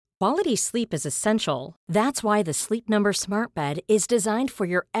Quality sleep is essential. That's why the Sleep Number Smart Bed is designed for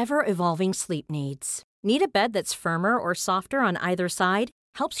your ever-evolving sleep needs. Need a bed that's firmer or softer on either side?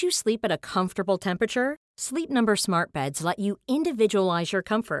 Helps you sleep at a comfortable temperature? Sleep Number Smart Beds let you individualize your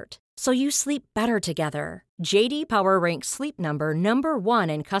comfort, so you sleep better together. J.D. Power ranks Sleep Number number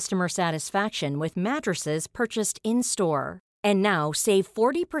 1 in customer satisfaction with mattresses purchased in-store. And now, save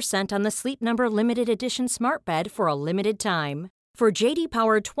 40% on the Sleep Number Limited Edition Smart Bed for a limited time. For J.D.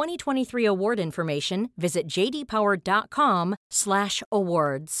 Power 2023 award information, visit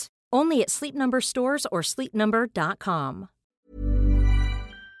jdpower.com/awards. Only at Sleep Number stores or sleepnumber.com.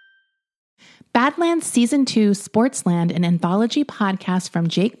 Badlands Season 2 Sportsland, an anthology podcast from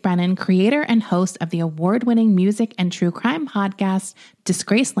Jake Brennan, creator and host of the award-winning music and true crime podcast,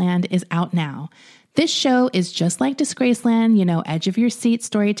 Disgraceland, is out now. This show is just like Disgraceland, edge-of-your-seat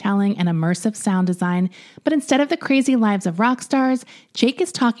storytelling and immersive sound design, but instead of the crazy lives of rock stars, Jake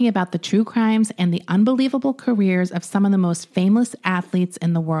is talking about the true crimes and the unbelievable careers of some of the most famous athletes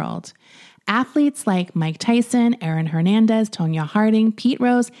in the world. Athletes like Mike Tyson, Aaron Hernandez, Tonya Harding, Pete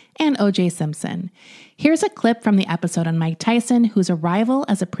Rose, and O.J. Simpson. Here's a clip from the episode on Mike Tyson, whose arrival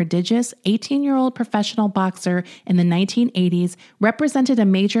as a prodigious 18-year-old professional boxer in the 1980s represented a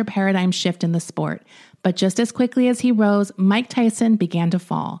major paradigm shift in the sport. But just as quickly as he rose, Mike Tyson began to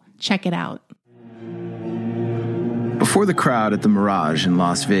fall. Check it out. Before the crowd at the Mirage in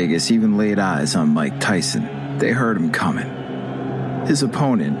Las Vegas even laid eyes on Mike Tyson, they heard him coming. His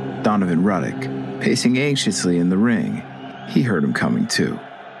opponent, Donovan Ruddock, pacing anxiously in the ring, he heard him coming too.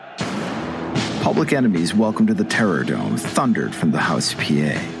 Public Enemy's Welcome to the Terror Dome thundered from the House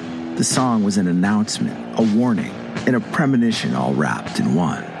PA. The song was an announcement, a warning, and a premonition all wrapped in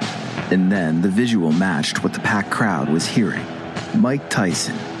one. And then the visual matched what the packed crowd was hearing. Mike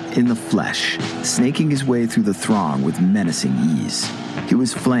Tyson, in the flesh, snaking his way through the throng with menacing ease. He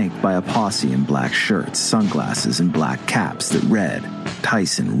was flanked by a posse in black shirts, sunglasses, and black caps that read,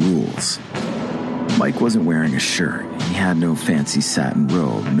 "Tyson Rules." Mike wasn't wearing a shirt. He had no fancy satin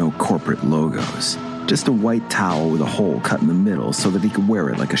robe, no corporate logos. Just a white towel with a hole cut in the middle so that he could wear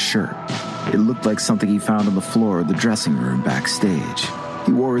it like a shirt. It looked like something he found on the floor of the dressing room backstage.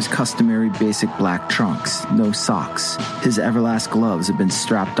 He wore his customary basic black trunks, no socks. His Everlast gloves had been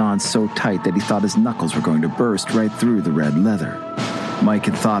strapped on so tight that he thought his knuckles were going to burst right through the red leather. Mike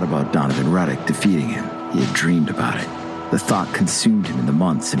had thought about Donovan Ruddock defeating him. He had dreamed about it. The thought consumed him in the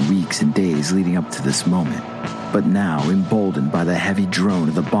months and weeks and days leading up to this moment. But now, emboldened by the heavy drone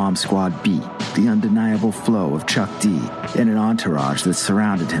of the bomb squad beat, the undeniable flow of Chuck D, and an entourage that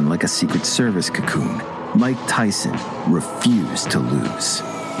surrounded him like a Secret Service cocoon, Mike Tyson refused to lose.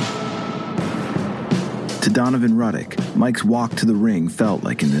 To Donovan Ruddock, Mike's walk to the ring felt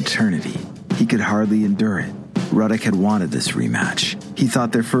like an eternity. He could hardly endure it. Ruddock had wanted this rematch. He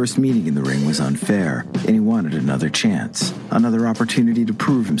thought their first meeting in the ring was unfair, and he wanted another chance, another opportunity to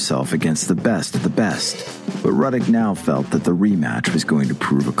prove himself against the best of the best. But Ruddock now felt that the rematch was going to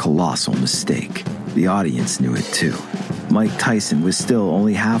prove a colossal mistake. The audience knew it too. Mike Tyson was still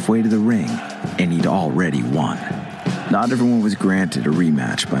only halfway to the ring, and he'd already won. Not everyone was granted a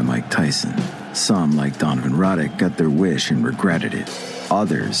rematch by Mike Tyson. Some, like Donovan Ruddock, got their wish and regretted it.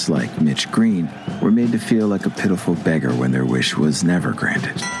 Others, like Mitch Green, were made to feel like a pitiful beggar when their wish was never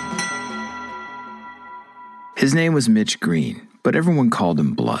granted. His name was Mitch Green, but everyone called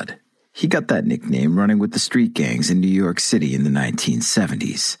him Blood. He got that nickname running with the street gangs in New York City in the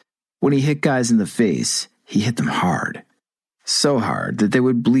 1970s. When he hit guys in the face, he hit them hard. So hard that they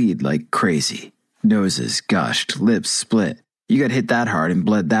would bleed like crazy. Noses gushed, lips split. You got hit that hard and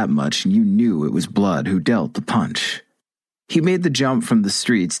bled that much, and you knew it was Blood who dealt the punch. He made the jump from the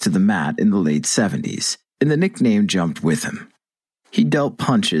streets to the mat in the late 70s, and the nickname jumped with him. He dealt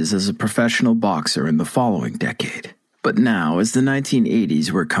punches as a professional boxer in the following decade. But now, as the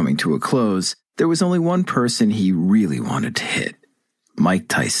 1980s were coming to a close, there was only one person he really wanted to hit. Mike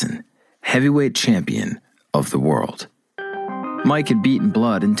Tyson, heavyweight champion of the world. Mike had beaten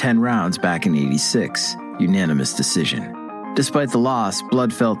Blood in 10 rounds back in '86, unanimous decision. Despite the loss,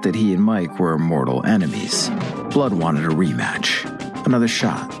 Blood felt that he and Mike were mortal enemies. Blood wanted a rematch, another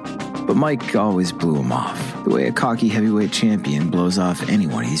shot. But Mike always blew him off, the way a cocky heavyweight champion blows off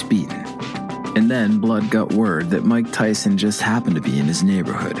anyone he's beaten. And then Blood got word that Mike Tyson just happened to be in his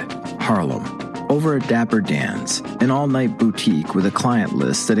neighborhood, Harlem, over at Dapper Dan's, an all-night boutique with a client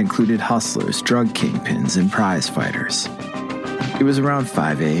list that included hustlers, drug kingpins, and prize fighters. It was around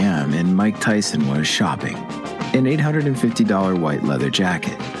 5 a.m., and Mike Tyson was shopping. An $850 white leather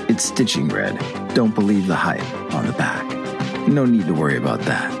jacket. Its stitching read, "Don't believe the hype," on the back. No need to worry about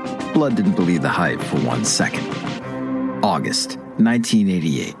that. Blood didn't believe the hype for 1 second. August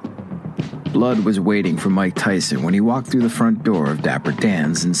 1988. Blood was waiting for Mike Tyson when he walked through the front door of Dapper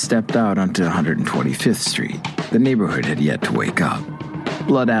Dan's and stepped out onto 125th Street. The neighborhood had yet to wake up.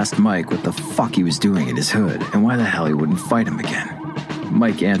 Blood asked Mike what the fuck he was doing in his hood and why the hell he wouldn't fight him again.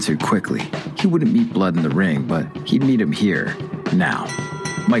 Mike answered quickly. He wouldn't meet Blood in the ring, but he'd meet him here, now.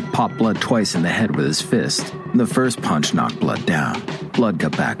 Mike popped Blood twice in the head with his fist. The first punch knocked Blood down. Blood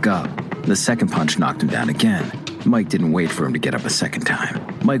got back up. The second punch knocked him down again. Mike didn't wait for him to get up a second time.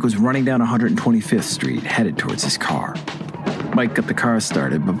 Mike was running down 125th Street, headed towards his car. Mike got the car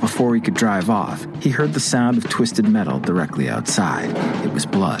started, but before he could drive off, he heard the sound of twisted metal directly outside. It was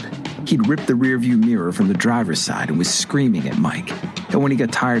Blood. He'd ripped the rearview mirror from the driver's side and was screaming at Mike. And when he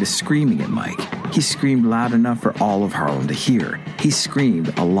got tired of screaming at Mike, he screamed loud enough for all of Harlem to hear. He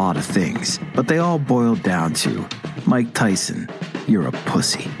screamed a lot of things, but they all boiled down to, Mike Tyson, you're a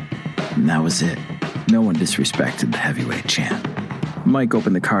pussy. And that was it. No one disrespected the heavyweight champ. Mike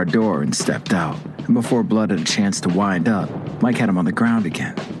opened the car door and stepped out, and before Blood had a chance to wind up, Mike had him on the ground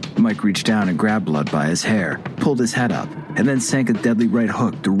again. Mike reached down and grabbed Blood by his hair, pulled his head up, and then sank a deadly right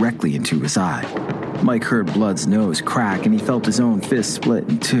hook directly into his eye. Mike heard Blood's nose crack, and he felt his own fist split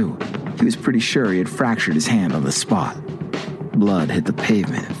in two. He was pretty sure he had fractured his hand on the spot. Blood hit the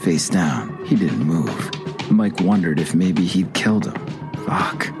pavement, face down. He didn't move. Mike wondered if maybe he'd killed him.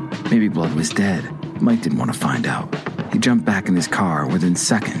 Fuck. Maybe Blood was dead. Mike didn't want to find out. He jumped back in his car. Within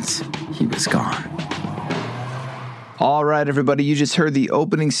seconds, he was gone. All right, everybody, you just heard the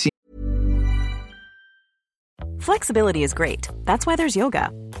opening scene. Flexibility is great. That's why there's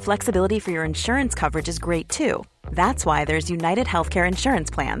yoga. Flexibility for your insurance coverage is great too. That's why there's United Healthcare Insurance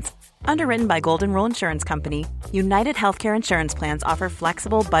Plans. Underwritten by Golden Rule Insurance Company, United Healthcare Insurance Plans offer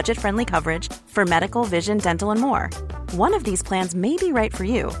flexible, budget-friendly coverage for medical, vision, dental, and more. One of these plans may be right for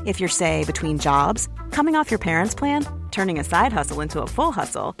you if you're, say, between jobs, coming off your parents' plan, turning a side hustle into a full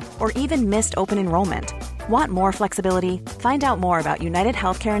hustle, or even missed open enrollment. Want more flexibility? Find out more about United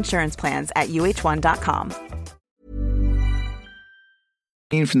Healthcare Insurance Plans at uh1.com.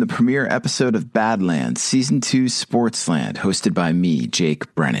 From the premiere episode of Badlands, Season 2 Sportsland, hosted by me,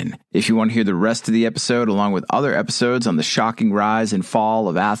 Jake Brennan. If you want to hear the rest of the episode, along with other episodes on the shocking rise and fall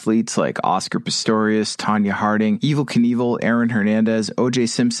of athletes like Oscar Pistorius, Tanya Harding, Evel Knievel, Aaron Hernandez, O.J.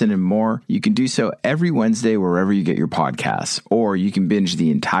 Simpson, and more, you can do so every Wednesday wherever you get your podcasts, or you can binge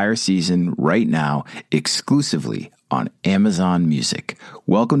the entire season right now, exclusively on Amazon Music.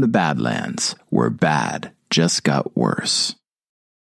 Welcome to Badlands, where bad just got worse.